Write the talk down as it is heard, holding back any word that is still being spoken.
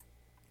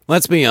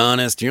Let's be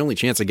honest, your only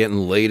chance of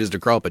getting laid is to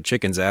crawl up a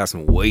chicken's ass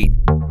and wait.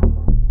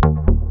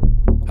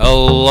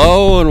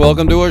 Hello, and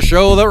welcome to a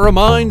show that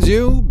reminds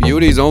you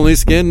beauty's only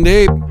skin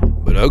deep,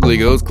 but ugly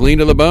goes clean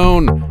to the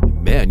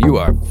bone. Man, you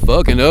are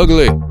fucking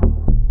ugly. Here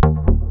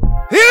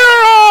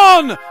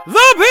on the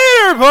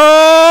Peter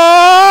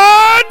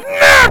Pod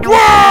Network!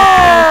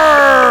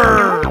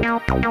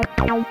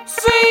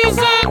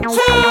 Season 2!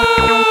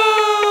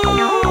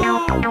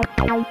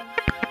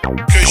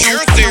 Because your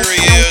theory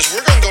is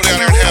we're going to go down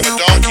there and have a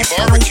donkey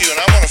barbecue and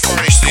I'm going to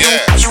furnish the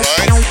ass,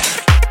 right?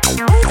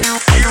 You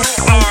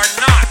are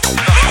not.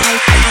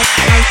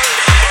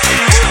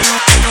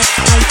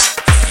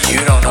 You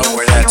don't know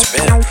where that's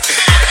been.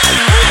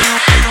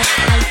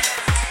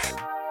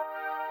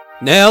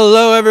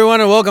 Hello, everyone,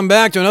 and welcome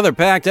back to another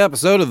packed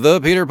episode of the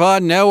Peter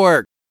Pod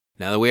Network.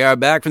 Now that we are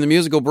back from the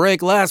musical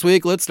break last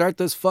week, let's start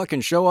this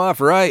fucking show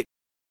off right.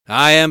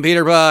 I am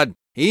Peter Pod.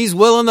 He's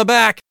Will in the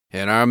back.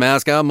 And our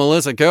mascot,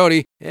 Melissa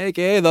Cody,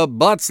 a.k.a. the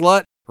butt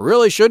slut,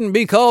 really shouldn't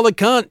be called a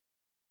cunt.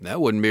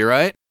 That wouldn't be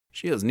right.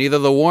 She has neither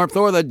the warmth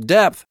or the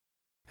depth.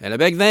 And a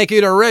big thank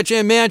you to Rich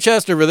in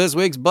Manchester for this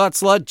week's butt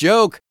slut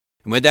joke.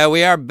 And with that,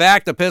 we are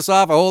back to piss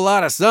off a whole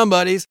lot of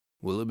somebodies.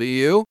 Will it be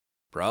you?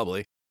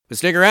 Probably. But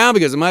stick around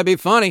because it might be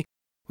funny.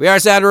 We are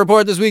sad to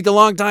report this week the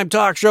longtime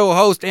talk show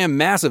host and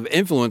massive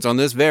influence on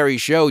this very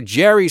show,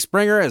 Jerry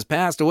Springer, has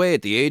passed away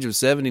at the age of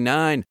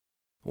 79.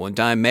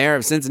 One-time mayor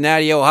of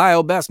Cincinnati,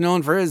 Ohio, best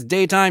known for his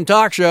daytime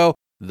talk show,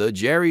 The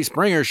Jerry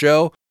Springer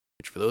Show,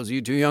 which for those of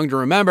you too young to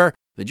remember,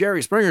 The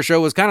Jerry Springer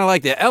Show was kind of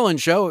like The Ellen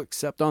Show,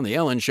 except on The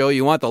Ellen Show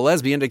you want the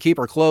lesbian to keep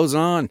her clothes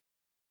on.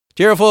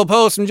 Tearful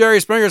posts from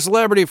Jerry Springer's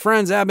celebrity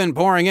friends have been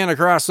pouring in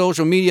across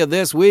social media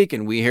this week,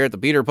 and we here at the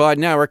Peter Pod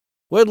Network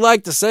would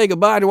like to say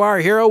goodbye to our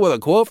hero with a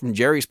quote from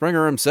Jerry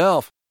Springer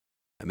himself.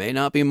 It may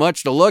not be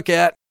much to look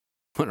at,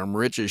 but I'm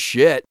rich as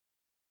shit.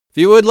 If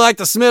you would like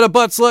to submit a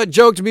butt slut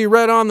joke to be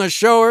read on the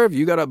show, or if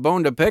you got a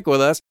bone to pick with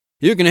us,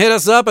 you can hit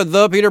us up at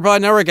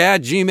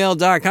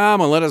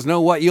thepeterpodnetwork@gmail.com and let us know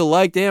what you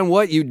liked and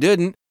what you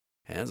didn't.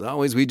 As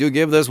always, we do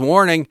give this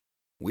warning.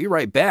 We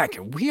write back,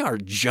 and we are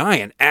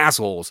giant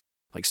assholes.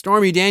 Like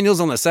Stormy Daniels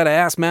on the set of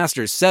Ass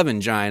Masters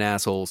 7 Giant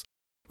Assholes.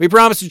 We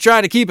promise to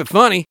try to keep it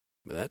funny,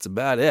 but that's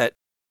about it.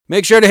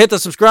 Make sure to hit the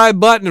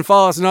subscribe button and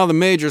follow us on all the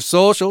major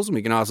socials.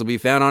 We can also be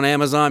found on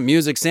Amazon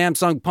Music,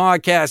 Samsung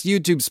Podcast,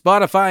 YouTube,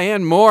 Spotify,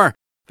 and more.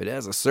 If it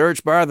has a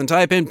search bar, then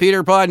type in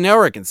Peter Pod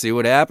Network and see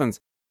what happens.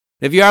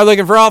 If you are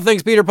looking for all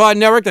things Peter Pod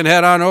Network, then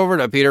head on over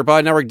to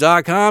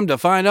peterpodnetwork.com to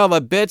find all the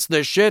bits, the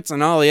shits,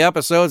 and all the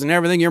episodes and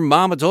everything your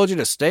mama told you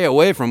to stay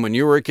away from when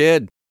you were a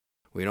kid.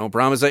 We don't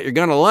promise that you're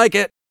going to like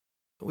it,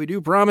 but we do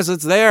promise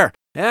it's there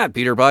at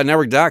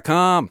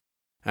peterpodnetwork.com.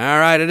 All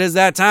right, it is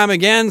that time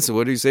again, so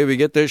what do you say we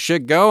get this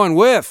shit going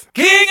with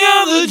King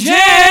of the Jackals?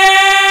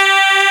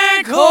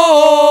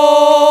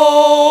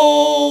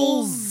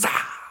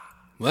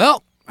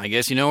 Well, I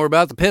guess you know we're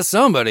about to piss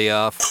somebody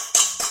off.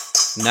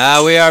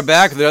 Now we are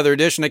back with another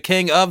edition of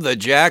King of the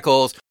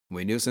Jackals.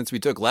 We knew since we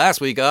took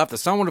last week off that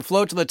someone would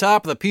float to the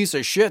top of the piece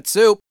of shit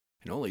soup,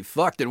 and only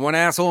fuck did one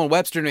asshole in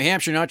Webster, New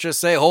Hampshire not just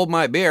say, hold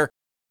my beer,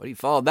 but he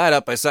followed that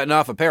up by setting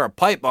off a pair of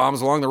pipe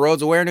bombs along the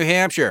roads of Ware, New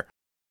Hampshire.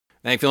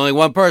 Thankfully, only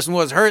one person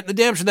was hurt, and the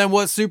damage then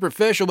was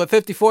superficial, but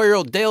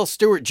 54-year-old Dale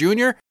Stewart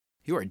Jr.,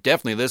 you are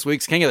definitely this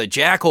week's King of the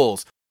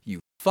Jackholes,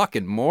 you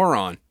fucking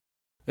moron.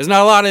 There's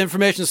not a lot of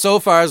information so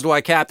far as to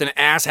why Captain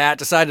Asshat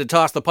decided to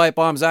toss the pipe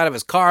bombs out of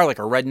his car like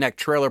a redneck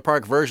trailer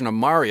park version of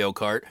Mario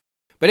Kart.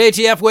 But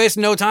ATF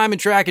wasted no time in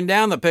tracking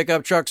down the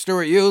pickup truck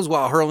Stewart used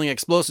while hurling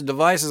explosive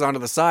devices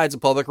onto the sides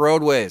of public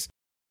roadways.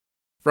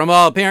 From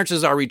all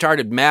appearances, our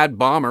retarded mad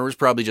bomber was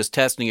probably just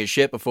testing his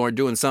shit before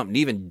doing something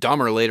even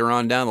dumber later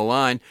on down the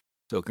line.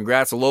 So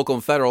congrats to local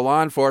and federal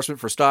law enforcement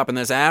for stopping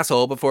this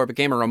asshole before it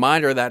became a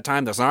reminder of that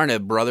time the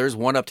Tsarnaev brothers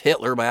one-upped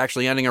Hitler by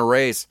actually ending a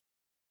race.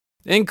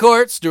 In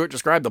court, Stewart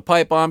described the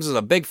pipe bombs as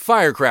a big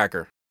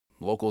firecracker.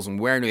 Locals in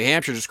Ware, New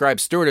Hampshire described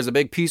Stewart as a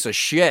big piece of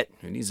shit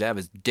who needs to have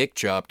his dick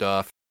chopped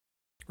off.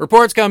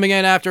 Reports coming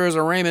in after his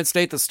arraignment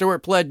state that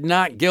Stewart pled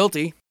not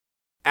guilty.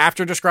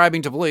 After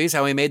describing to police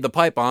how he made the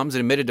pipe bombs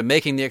and admitted to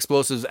making the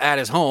explosives at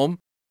his home,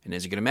 and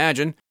as you can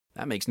imagine,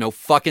 that makes no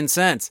fucking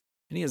sense,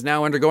 and he is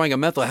now undergoing a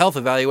mental health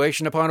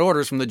evaluation upon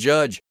orders from the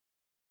judge.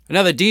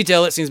 Another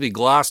detail that seems to be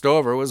glossed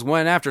over was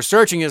when, after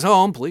searching his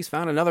home, police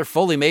found another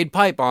fully made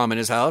pipe bomb in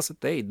his house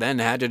that they then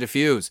had to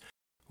defuse.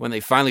 When they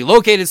finally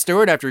located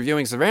Stewart after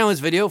reviewing surveillance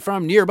video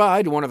from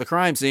nearby to one of the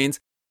crime scenes,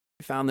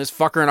 they found this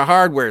fucker in a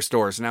hardware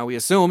store, so now we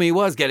assume he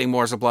was getting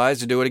more supplies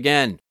to do it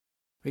again.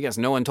 I guess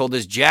no one told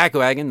this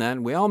jackwagon that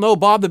we all know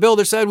Bob the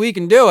Builder said we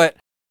can do it.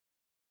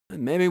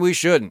 And maybe we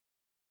shouldn't.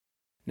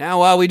 Now,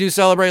 while we do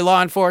celebrate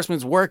law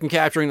enforcement's work in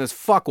capturing this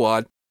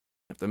fuckwad,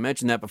 I have to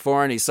mention that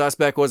before any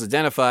suspect was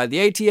identified,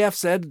 the ATF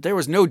said that there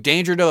was no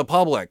danger to the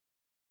public.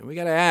 And we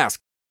gotta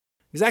ask,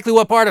 exactly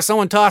what part of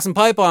someone tossing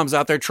pipe bombs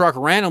out their truck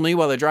randomly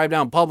while they drive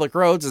down public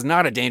roads is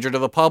not a danger to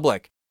the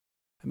public?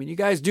 I mean, you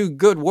guys do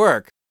good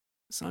work.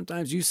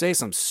 Sometimes you say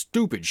some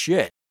stupid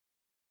shit.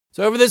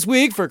 So over this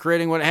week, for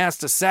creating what has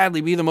to sadly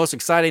be the most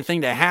exciting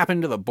thing to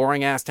happen to the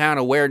boring-ass town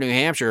of Ware, New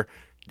Hampshire,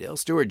 Dale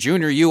Stewart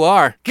Jr., you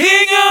are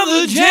King of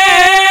the Jackals!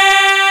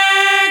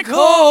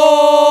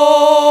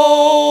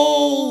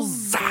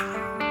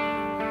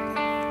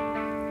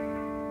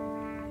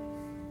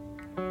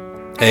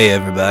 Hey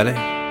everybody,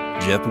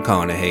 Jeff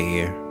McConaughey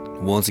here.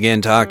 Once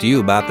again talk to you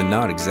about the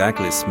not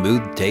exactly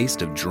smooth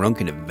taste of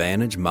Drunken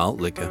Advantage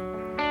malt liquor.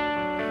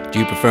 Do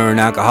you prefer an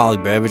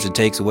alcoholic beverage that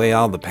takes away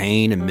all the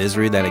pain and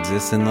misery that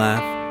exists in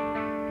life?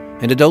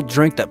 An adult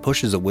drink that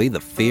pushes away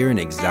the fear and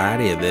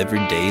anxiety of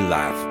everyday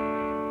life?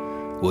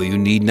 Well, you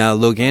need not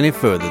look any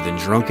further than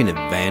Drunken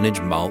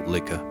Advantage malt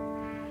liquor.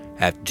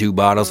 After 2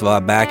 bottles of our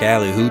back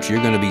alley hooch,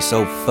 you're gonna be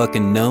so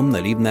fucking numb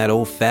that even that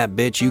old fat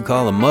bitch you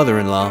call a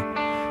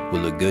mother-in-law will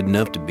look good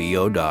enough to be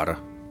your daughter.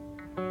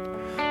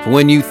 For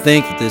when you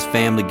think that this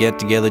family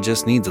get-together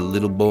just needs a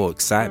little more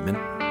excitement.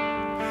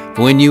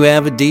 For when you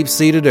have a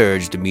deep-seated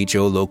urge to meet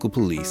your local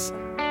police.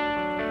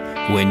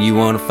 For when you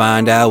want to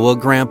find out what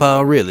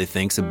Grandpa really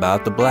thinks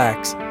about the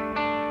blacks.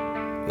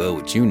 Well,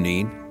 what you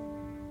need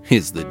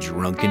is the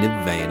Drunken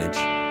Advantage.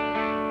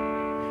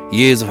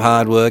 Years of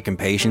hard work and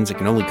patience that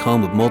can only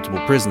come with multiple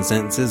prison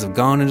sentences have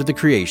gone into the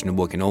creation of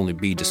what can only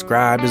be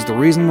described as the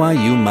reason why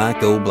you might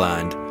go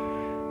blind.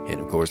 And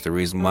of course the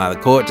reason why the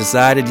court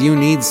decided you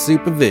need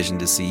supervision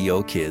to see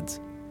your kids.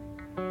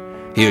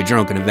 Here at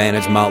Drunken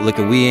Advantage Malt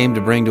Liquor, we aim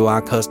to bring to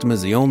our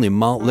customers the only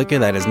malt liquor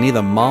that is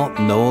neither malt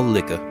nor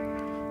liquor,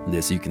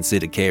 unless you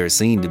consider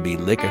kerosene to be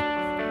liquor.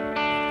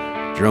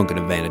 Drunken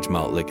Advantage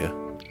Malt Liquor,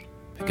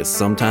 because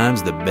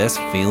sometimes the best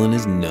feeling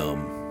is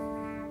numb.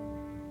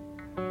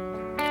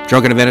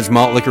 Drunken Advantage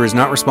Malt Liquor is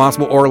not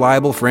responsible or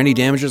liable for any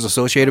damages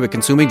associated with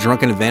consuming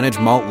Drunken Advantage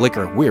Malt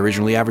Liquor. We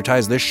originally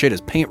advertised this shit as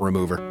paint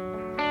remover.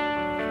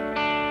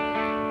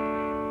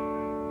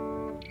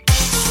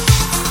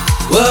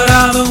 What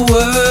are the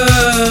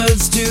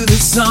words to the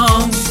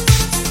song?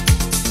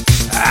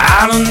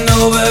 I don't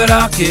know, but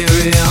I'll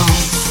carry on,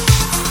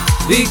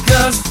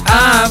 because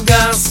I've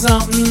got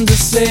something to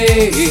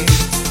say.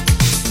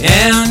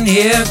 And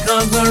here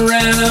comes the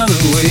rant of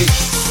the week.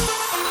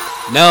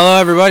 Now,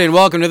 hello everybody, and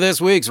welcome to this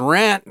week's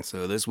rant.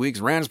 So this week's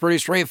rant is pretty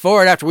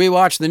straightforward. After we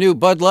watched the new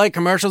Bud Light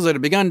commercials that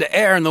had begun to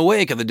air in the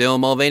wake of the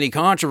Dylan Mulvaney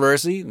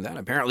controversy, that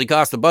apparently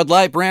cost the Bud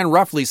Light brand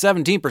roughly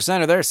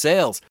 17% of their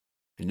sales.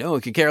 And no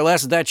one could care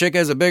less if that chick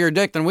has a bigger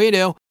dick than we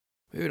do.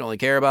 We would only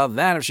care about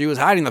that if she was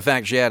hiding the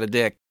fact she had a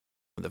dick.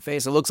 With a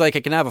face that looks like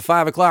it can have a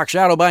 5 o'clock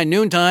shadow by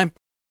noontime,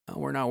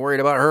 we're not worried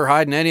about her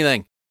hiding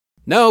anything.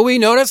 No, we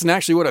noticed, and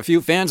actually what a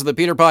few fans of the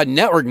Peter Pod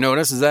Network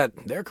notice, is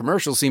that their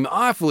commercials seem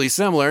awfully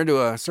similar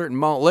to a certain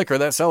malt liquor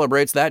that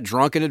celebrates that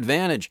Drunken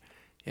Advantage.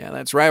 Yeah,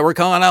 that's right, we're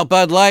calling out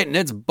Bud Light and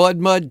its Bud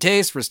Mud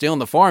taste for stealing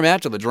the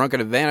format to the Drunken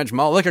Advantage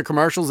malt liquor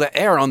commercials that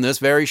air on this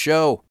very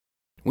show.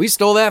 We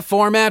stole that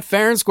format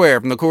fair and square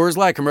from the Coors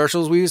Light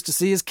commercials we used to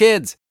see as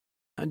kids.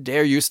 How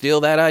dare you steal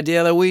that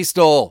idea that we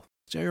stole?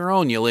 It's your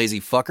own, you lazy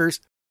fuckers.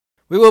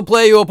 We will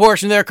play you a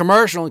portion of their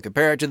commercial and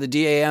compare it to the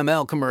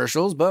DAML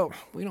commercials, but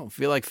we don't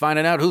feel like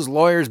finding out whose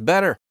lawyer's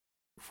better.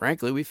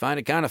 Frankly, we find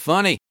it kind of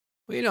funny.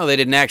 We know they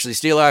didn't actually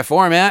steal our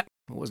format.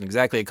 It wasn't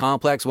exactly a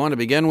complex one to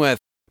begin with,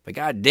 but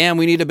goddamn,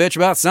 we need to bitch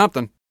about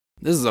something.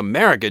 This is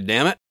America,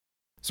 damn it.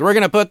 So we're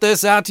going to put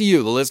this out to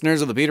you, the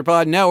listeners of the Peter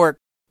Pod Network.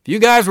 If you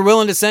guys were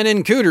willing to send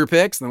in cooter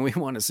pics, then we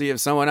want to see if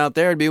someone out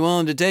there would be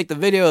willing to take the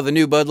video of the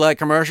new Bud Light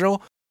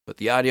commercial, put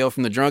the audio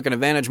from the Drunken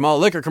Advantage malt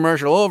liquor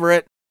commercial over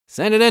it,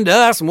 send it in to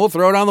us, and we'll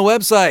throw it on the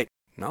website.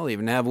 And I'll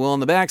even have Will in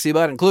the back see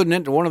about including it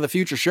into one of the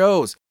future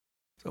shows.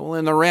 So we'll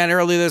end the rant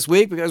early this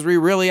week because we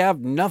really have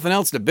nothing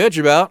else to bitch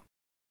about.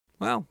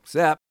 Well,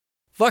 except,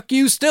 fuck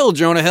you still,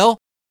 Jonah Hill.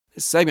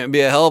 This segment would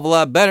be a hell of a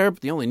lot better, but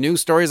the only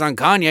news stories on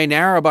Kanye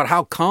now are about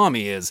how calm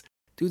he is.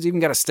 Dude's even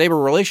got a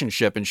stable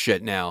relationship and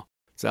shit now.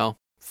 So,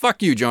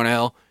 fuck you, Jonah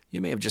Hill. You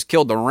may have just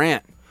killed the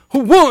rant.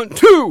 1,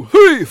 2,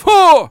 3,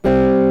 4!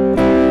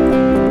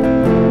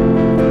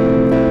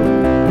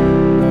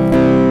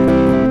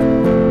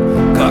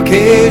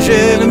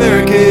 Caucasian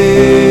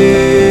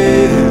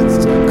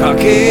Americans,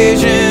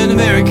 Caucasian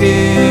Americans,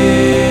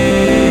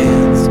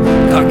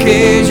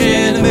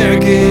 Caucasian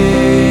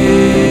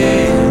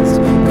Americans,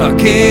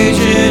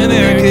 Caucasian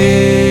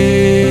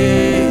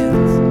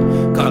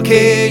Americans,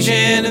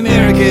 Caucasian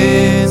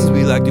Americans.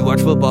 We like to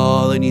watch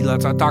football and eat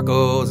lots of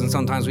tacos, and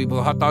sometimes we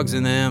put hot dogs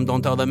in them.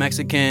 Don't tell the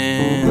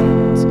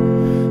Mexicans.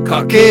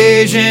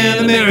 Caucasian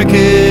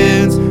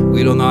Americans.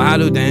 We don't know how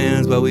to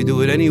dance, but we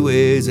do it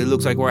anyways. It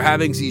looks like we're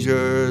having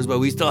seizures, but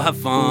we still have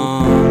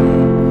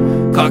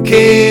fun.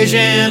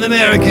 Caucasian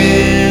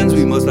Americans.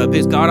 We must have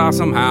pissed God off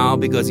somehow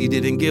because he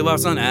didn't give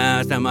us an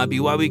ass. That might be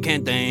why we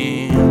can't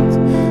dance.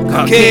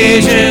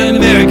 Caucasian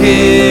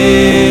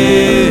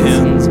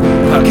Americans.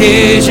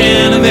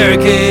 Caucasian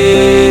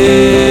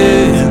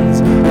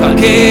Americans.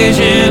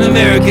 Caucasian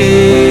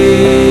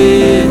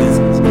Americans.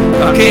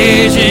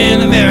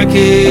 Caucasian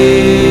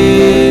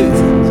Americans.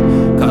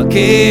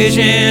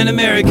 Caucasian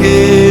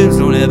Americans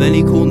don't have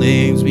any cool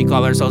names. We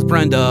call ourselves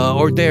Brenda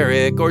or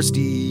Derek or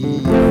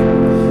Steve.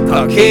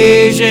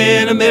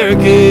 Caucasian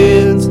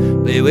Americans,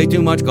 play way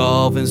too much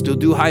golf, and still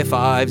do high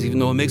fives, even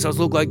though it makes us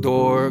look like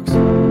dorks.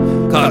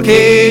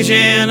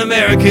 Caucasian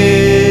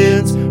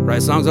Americans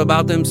write songs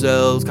about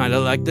themselves, kinda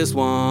like this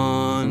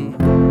one.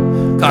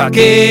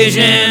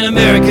 Caucasian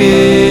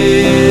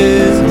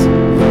Americans,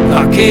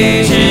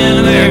 Caucasian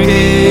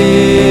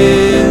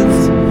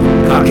Americans,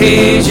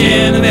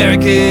 Caucasian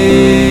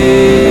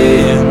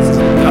Americans,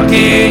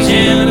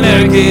 Caucasian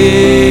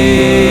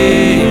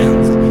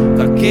Americans,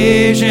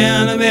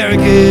 Caucasian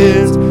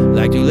Americans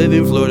like to live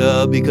in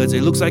Florida because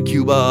it looks like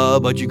Cuba,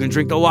 but you can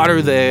drink the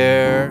water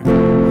there.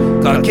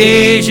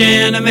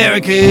 Caucasian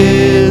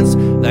Americans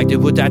like to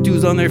put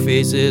tattoos on their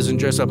faces and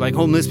dress up like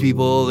homeless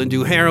people and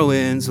do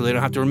heroin so they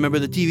don't have to remember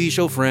the TV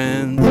show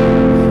Friends.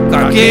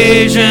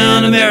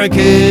 Caucasian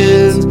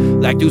Americans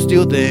like to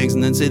steal things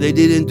and then say they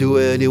didn't do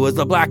it, it was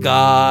the black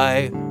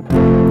guy.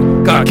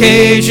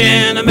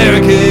 Caucasian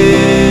Americans,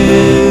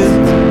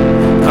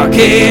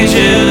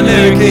 Caucasian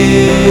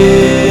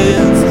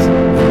Americans,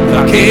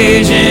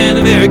 Caucasian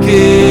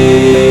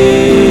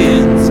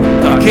Americans,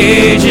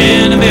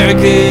 Caucasian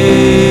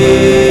Americans,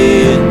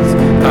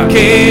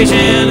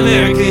 Caucasian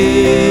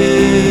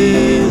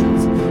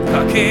Americans,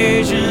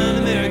 Caucasian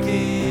Americans.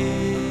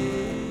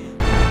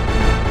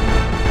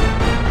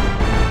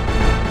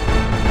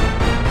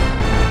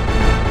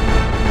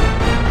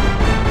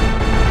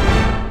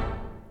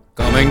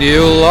 Coming to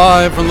you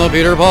live from the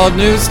Peter Pod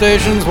News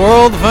Station's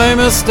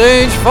world-famous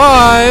Stage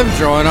 5,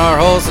 join our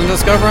host in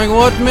discovering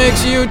what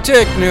makes you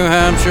tick, New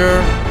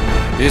Hampshire.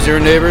 Is your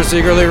neighbor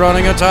secretly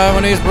running a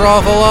Taiwanese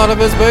brothel out of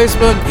his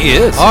basement? He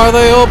is. Are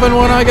they open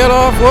when I get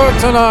off work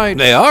tonight?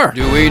 They are.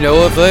 Do we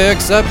know if they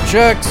accept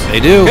checks? They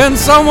do. Can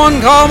someone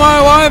call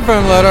my wife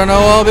and let her know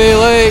I'll be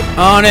late?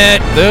 On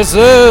it. This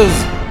is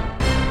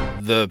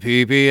the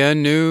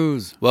PPN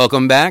News.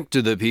 Welcome back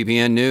to the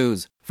PPN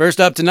News.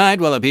 First up tonight,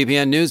 while the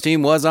PPN News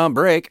team was on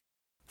break,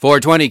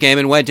 420 came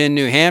and went in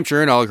New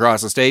Hampshire, and all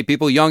across the state,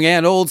 people young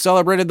and old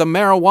celebrated the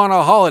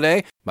marijuana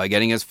holiday by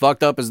getting as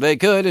fucked up as they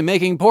could and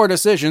making poor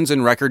decisions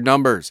in record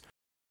numbers.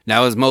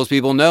 Now, as most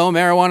people know,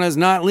 marijuana is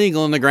not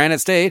legal in the Granite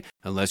State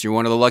unless you're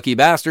one of the lucky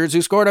bastards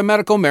who scored a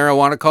medical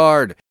marijuana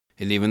card.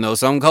 And even though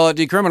some call it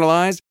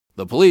decriminalized,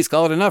 the police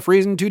call it enough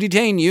reason to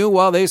detain you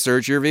while they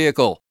search your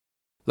vehicle.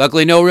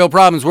 Luckily, no real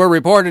problems were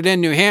reported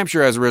in New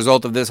Hampshire as a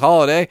result of this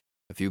holiday.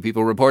 A few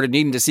people reported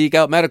needing to seek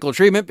out medical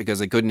treatment because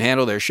they couldn't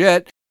handle their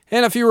shit,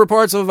 and a few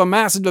reports of a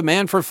massive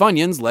demand for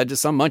Funyuns led to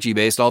some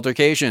munchie-based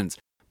altercations.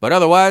 But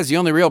otherwise, the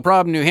only real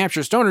problem New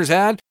Hampshire stoners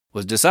had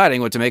was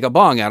deciding what to make a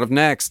bong out of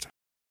next.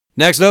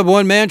 Next up,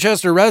 one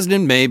Manchester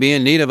resident may be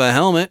in need of a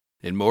helmet,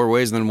 in more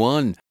ways than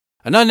one.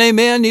 An unnamed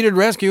man needed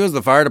rescue as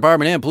the fire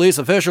department and police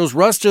officials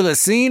rushed to the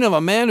scene of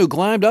a man who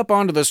climbed up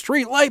onto the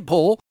street light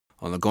pole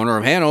on the corner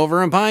of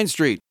Hanover and Pine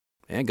Street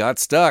and got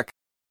stuck.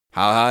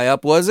 How high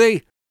up was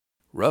he?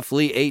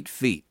 Roughly 8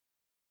 feet.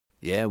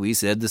 Yeah, we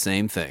said the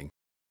same thing.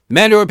 The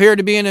man who appeared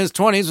to be in his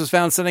 20s was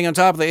found sitting on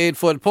top of the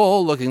 8-foot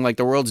pole, looking like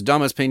the world's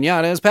dumbest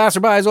piñata, as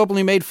passerbys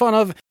openly made fun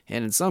of,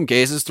 and in some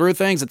cases threw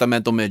things at the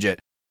mental midget,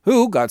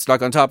 who got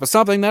stuck on top of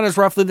something that is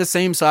roughly the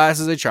same size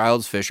as a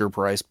child's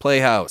Fisher-Price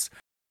playhouse.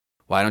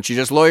 Why don't you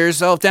just lower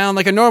yourself down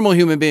like a normal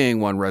human being,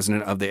 one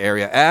resident of the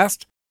area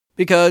asked.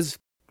 Because,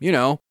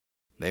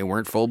 they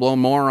weren't full-blown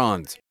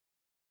morons.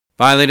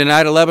 Finally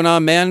tonight, a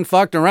Lebanon man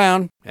fucked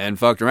around, and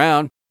fucked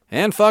around,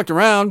 and fucked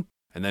around,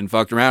 and then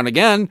fucked around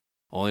again,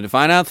 only to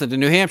find out that the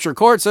New Hampshire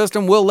court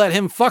system will let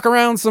him fuck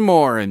around some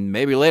more, and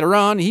maybe later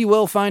on he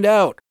will find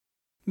out.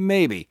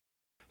 Maybe.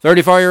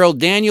 34-year-old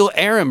Daniel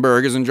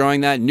Ehrenberg is enjoying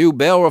that new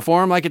bail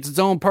reform like it's his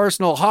own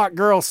personal hot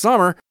girl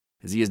summer,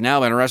 as he has now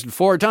been arrested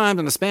 4 times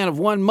in the span of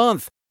 1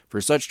 month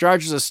for such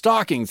charges as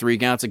stalking, 3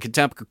 counts of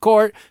contempt of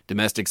court,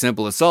 domestic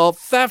simple assault,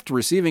 theft,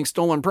 receiving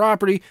stolen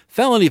property,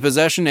 felony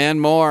possession,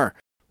 and more.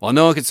 While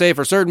no one could say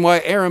for certain why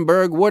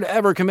Ehrenberg would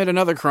ever commit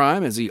another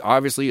crime, as he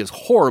obviously is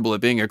horrible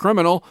at being a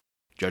criminal,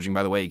 judging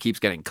by the way he keeps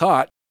getting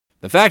caught,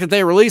 the fact that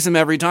they release him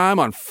every time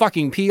on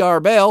fucking PR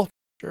bail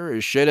sure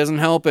as shit isn't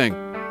helping.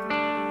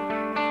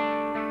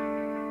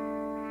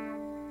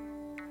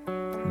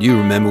 Do you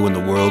remember when the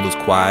world was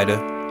quieter,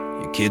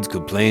 your kids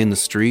could play in the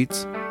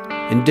streets,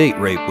 and date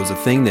rape was a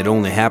thing that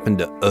only happened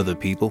to other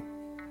people?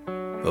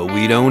 Well,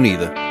 we don't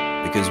either,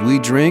 because we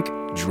drink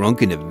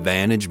Drunken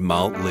Advantage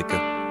malt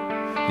liquor.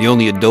 The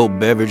only adult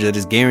beverage that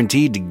is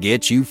guaranteed to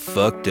get you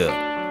fucked up.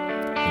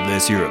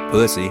 Unless you're a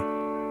pussy.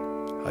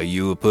 Are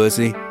you a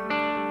pussy?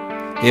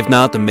 If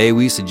not, then may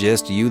we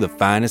suggest to you the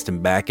finest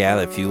and back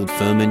alley fueled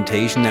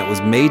fermentation that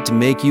was made to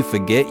make you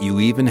forget you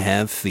even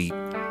have feet.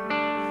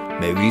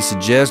 May we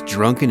suggest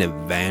Drunken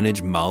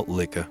Advantage malt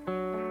liquor.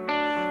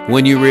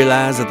 When you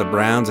realize that the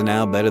Browns are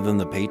now better than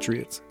the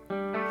Patriots.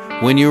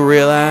 When you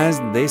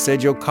realize they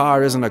said your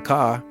car isn't a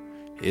car,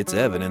 it's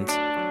evidence.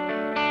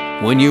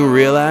 When you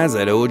realize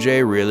that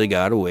OJ really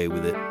got away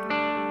with it.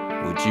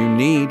 What you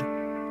need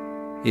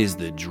is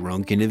the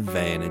Drunken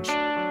Advantage.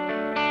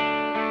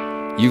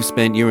 You've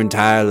spent your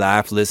entire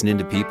life listening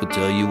to people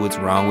tell you what's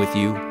wrong with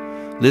you,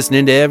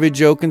 listening to every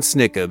joke and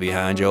snicker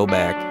behind your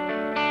back.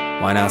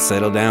 Why not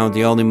settle down with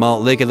the only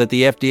malt liquor that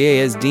the FDA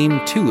has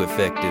deemed too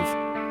effective?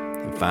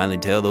 finally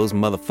tell those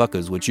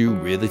motherfuckers what you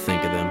really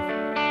think of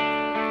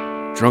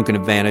them. Drunken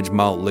Advantage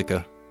Malt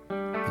Liquor,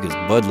 because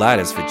Bud Light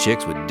is for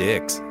chicks with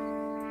dicks.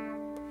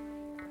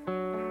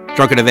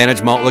 Drunken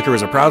Advantage Malt Liquor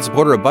is a proud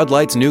supporter of Bud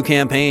Light's new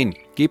campaign.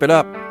 Keep it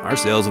up. Our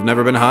sales have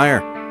never been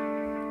higher.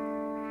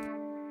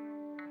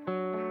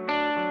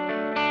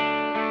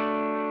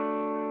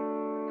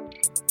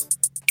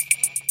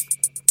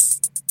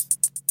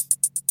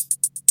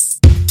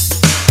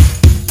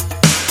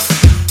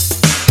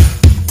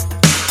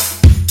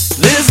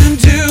 Listen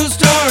to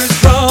stories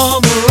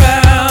from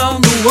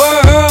around the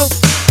world.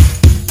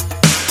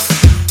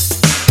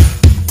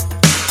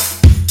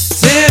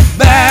 Sit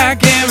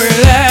back and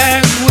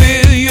relax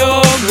with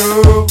your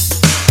girl.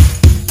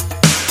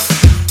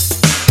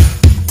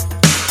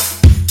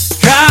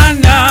 Try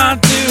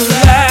not to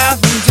laugh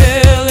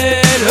until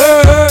it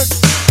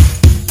hurts.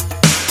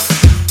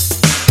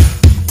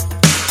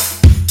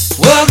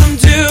 Welcome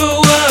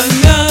to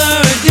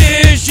another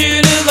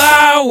edition of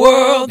Our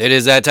World. It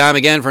is that time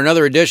again for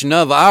another edition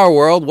of Our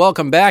World.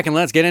 Welcome back, and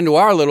let's get into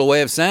our little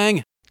way of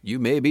saying, you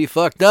may be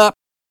fucked up,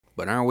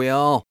 but aren't we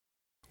all?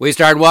 We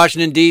start in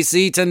Washington,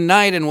 D.C.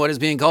 tonight in what is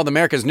being called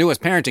America's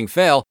newest parenting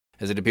fail,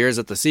 as it appears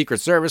that the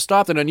Secret Service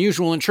stopped an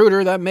unusual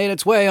intruder that made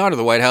its way onto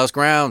the White House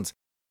grounds.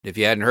 If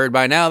you hadn't heard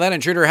by now, that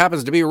intruder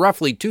happens to be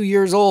roughly 2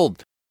 years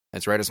old.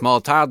 That's right, a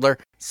small toddler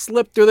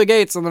slipped through the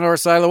gates on the north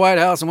side of the White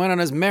House and went on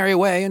his merry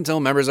way until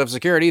members of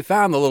security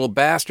found the little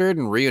bastard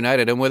and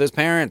reunited him with his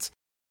parents.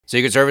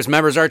 Secret Service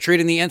members are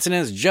treating the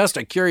incident as just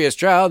a curious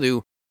child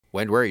who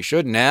went where he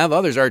shouldn't have.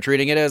 Others are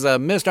treating it as a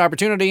missed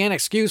opportunity and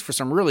excuse for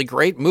some really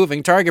great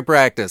moving target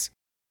practice.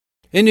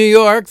 In New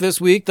York, this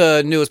week,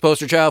 the newest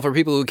poster child for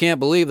people who can't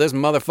believe this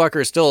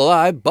motherfucker is still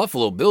alive,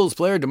 Buffalo Bills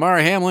player Damar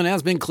Hamlin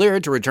has been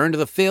cleared to return to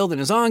the field in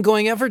his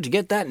ongoing effort to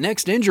get that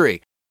next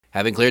injury.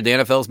 Having cleared the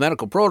NFL's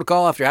medical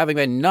protocol after having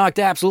been knocked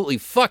absolutely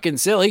fucking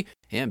silly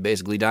and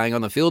basically dying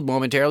on the field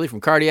momentarily from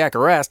cardiac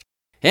arrest,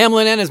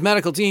 Hamlin and his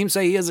medical team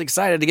say he is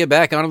excited to get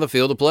back onto the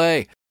field to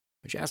play,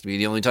 which has to be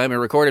the only time in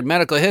recorded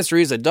medical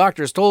histories that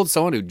doctors told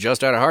someone who just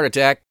had a heart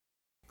attack,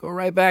 go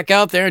right back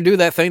out there and do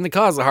that thing that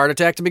caused the heart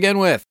attack to begin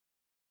with.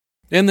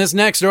 In this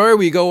next story,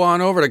 we go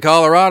on over to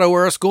Colorado,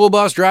 where a school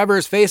bus driver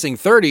is facing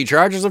 30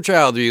 charges of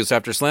child abuse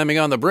after slamming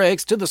on the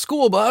brakes to the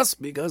school bus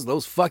because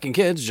those fucking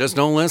kids just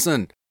don't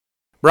listen.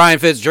 Brian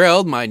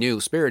Fitzgerald, my new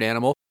spirit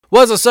animal,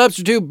 was a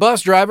substitute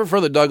bus driver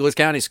for the Douglas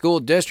County School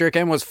District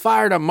and was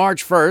fired on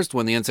March 1st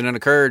when the incident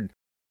occurred.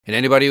 And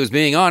anybody who's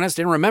being honest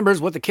and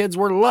remembers what the kids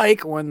were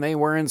like when they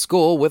were in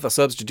school with a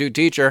substitute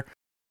teacher,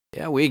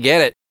 yeah, we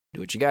get it.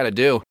 Do what you gotta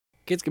do.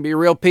 Kids can be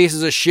real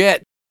pieces of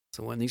shit.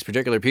 So when these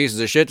particular pieces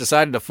of shit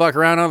decided to fuck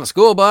around on the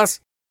school bus,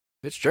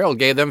 Fitzgerald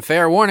gave them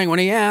fair warning when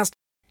he asked,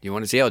 do you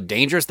want to see how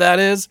dangerous that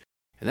is?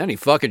 And then he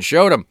fucking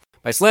showed them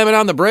by slamming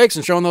on the brakes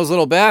and showing those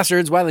little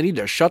bastards why they need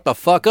to shut the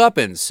fuck up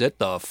and sit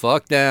the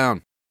fuck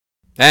down.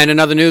 And in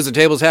other news, the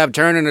tables have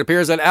turned, and it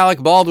appears that Alec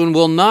Baldwin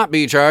will not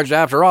be charged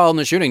after all in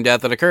the shooting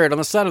death that occurred on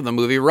the set of the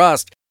movie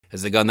Rust,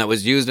 as the gun that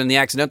was used in the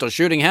accidental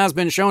shooting has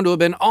been shown to have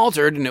been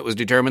altered, and it was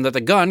determined that the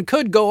gun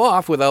could go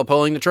off without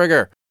pulling the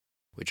trigger.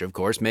 Which of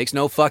course makes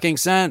no fucking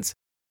sense.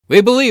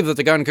 We believe that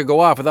the gun could go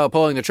off without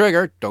pulling the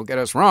trigger, don't get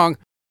us wrong,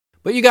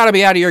 but you gotta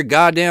be out of your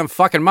goddamn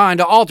fucking mind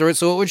to alter it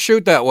so it would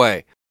shoot that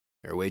way.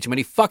 There are way too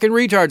many fucking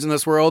retards in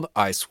this world,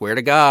 I swear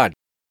to God.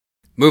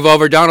 Move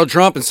over Donald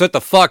Trump and sit the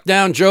fuck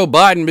down Joe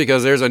Biden,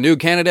 because there's a new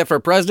candidate for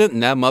president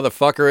and that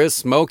motherfucker is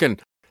smoking.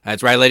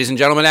 That's right, ladies and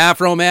gentlemen,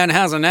 Afro Man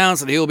has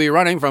announced that he will be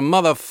running for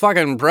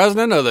motherfucking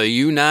president of the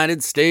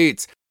United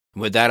States.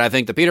 With that, I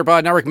think the Peter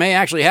Pod Network may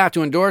actually have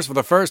to endorse for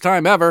the first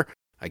time ever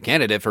a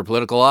candidate for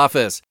political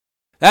office.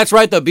 That's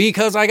right, the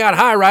Because I Got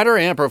High writer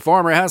and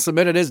performer has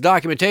submitted his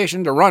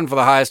documentation to run for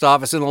the highest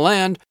office in the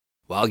land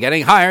while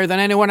getting higher than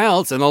anyone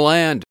else in the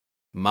land.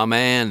 My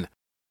man.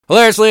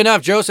 Hilariously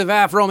enough, Joseph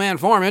Afro Man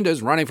Foreman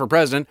is running for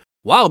president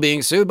while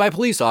being sued by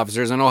police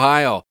officers in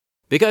Ohio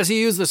because he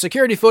used the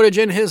security footage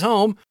in his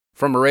home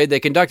from a raid they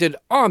conducted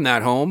on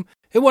that home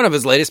in one of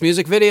his latest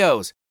music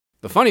videos.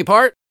 The funny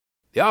part,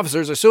 the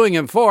officers are suing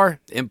him for,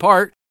 in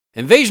part,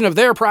 invasion of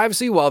their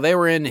privacy while they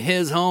were in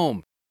his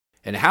home.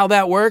 And how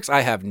that works,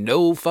 I have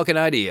no fucking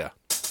idea.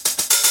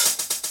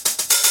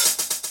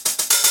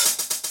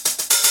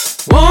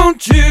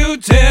 Won't you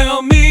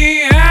tell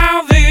me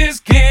how this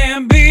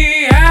can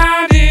be?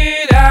 How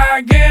did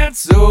I get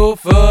so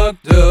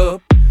fucked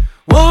up?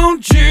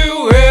 Won't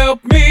you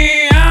help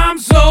me? I'm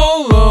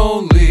so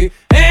lonely,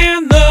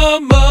 and the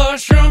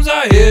mushrooms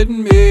are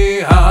hitting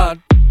me hot.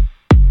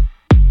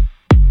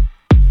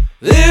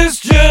 This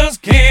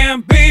just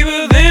can't be,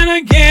 but then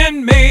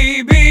again,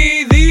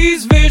 maybe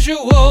these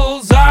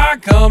visuals are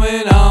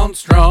coming on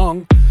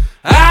strong.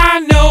 I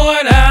know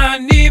what I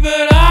need,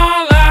 but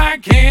all I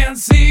can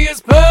see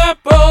is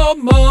purple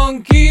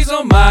monkeys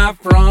on my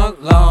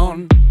front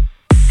lawn.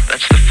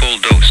 That's the full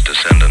dose to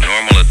send a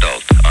normal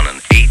adult on an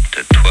 8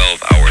 to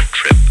 12 hour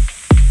trip.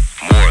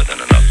 More than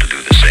enough to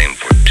do the same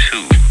for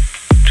 2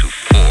 to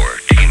 4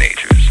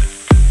 teenagers.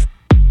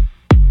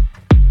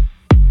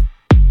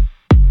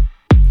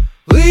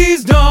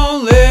 Please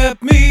don't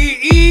let me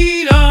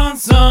eat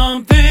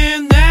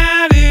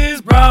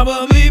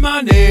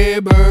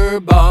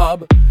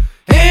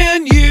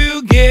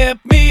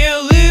get me a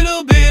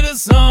little bit of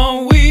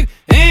some weed,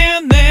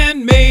 and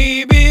then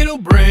maybe it'll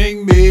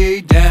bring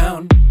me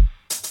down.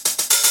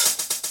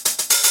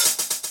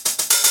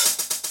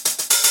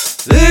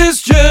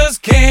 This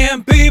just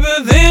can't be,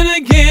 but then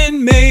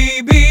again,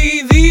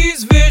 maybe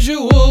these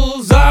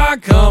visuals are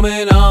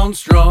coming on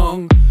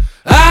strong.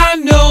 I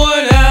know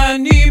what I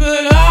need,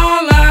 but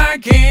all I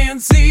can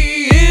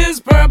see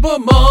is purple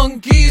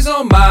monkeys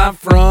on my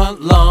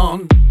front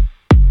lawn.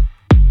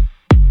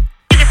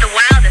 You get the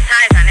wildest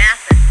highs on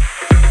acid.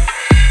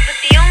 But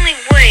the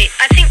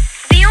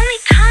only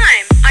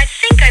time I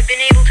think I've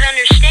been able to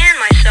understand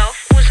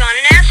myself was on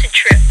an acid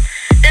trip.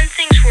 Then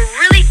things were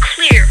really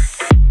clear.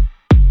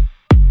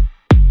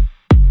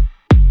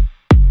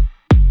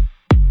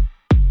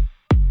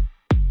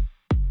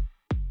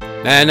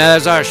 And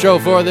that's our show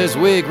for this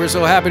week. We're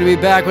so happy to be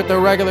back with the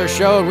regular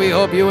show, and we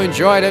hope you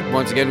enjoyed it.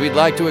 Once again, we'd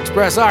like to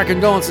express our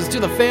condolences to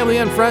the family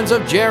and friends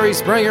of Jerry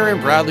Springer, and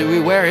proudly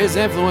we wear his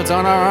influence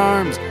on our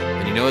arms.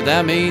 And you know what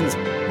that means?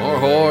 More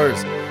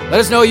whores. Let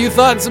us know what you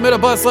thought and submit a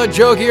butt slut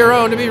joke of your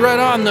own to be read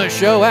on the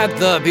show at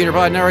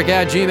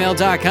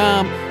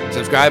thepeterpodnetwork@gmail.com.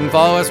 Subscribe and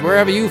follow us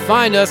wherever you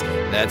find us.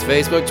 That's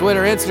Facebook,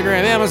 Twitter,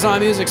 Instagram, Amazon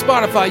Music,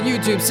 Spotify,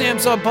 YouTube,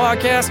 Samsung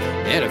Podcast,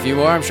 and a few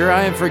more I'm sure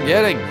I am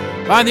forgetting.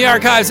 Find the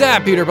archives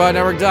at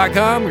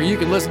peterpodnetwork.com, where you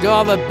can listen to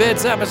all the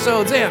bits,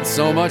 episodes, and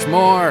so much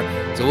more.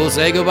 So we'll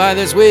say goodbye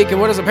this week,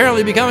 and what is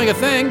apparently becoming a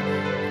thing.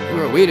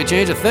 Who are we to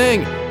change a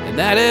thing? And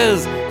that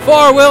is,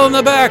 for Will in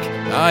the back,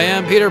 I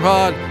am Peter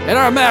Pod, and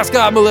our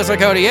mascot, Melissa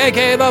Cody,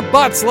 a.k.a. the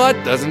Butt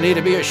Slut, doesn't need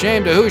to be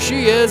ashamed of who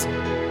she is.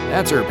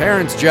 That's her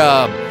parents'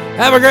 job.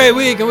 Have a great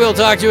week, and we'll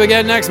talk to you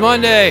again next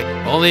Monday,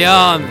 only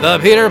on the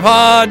Peter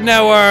Pod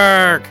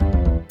Network.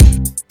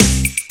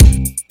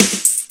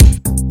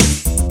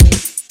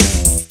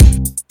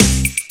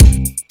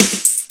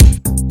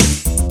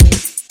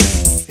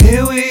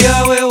 Here we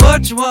are with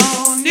what you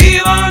want.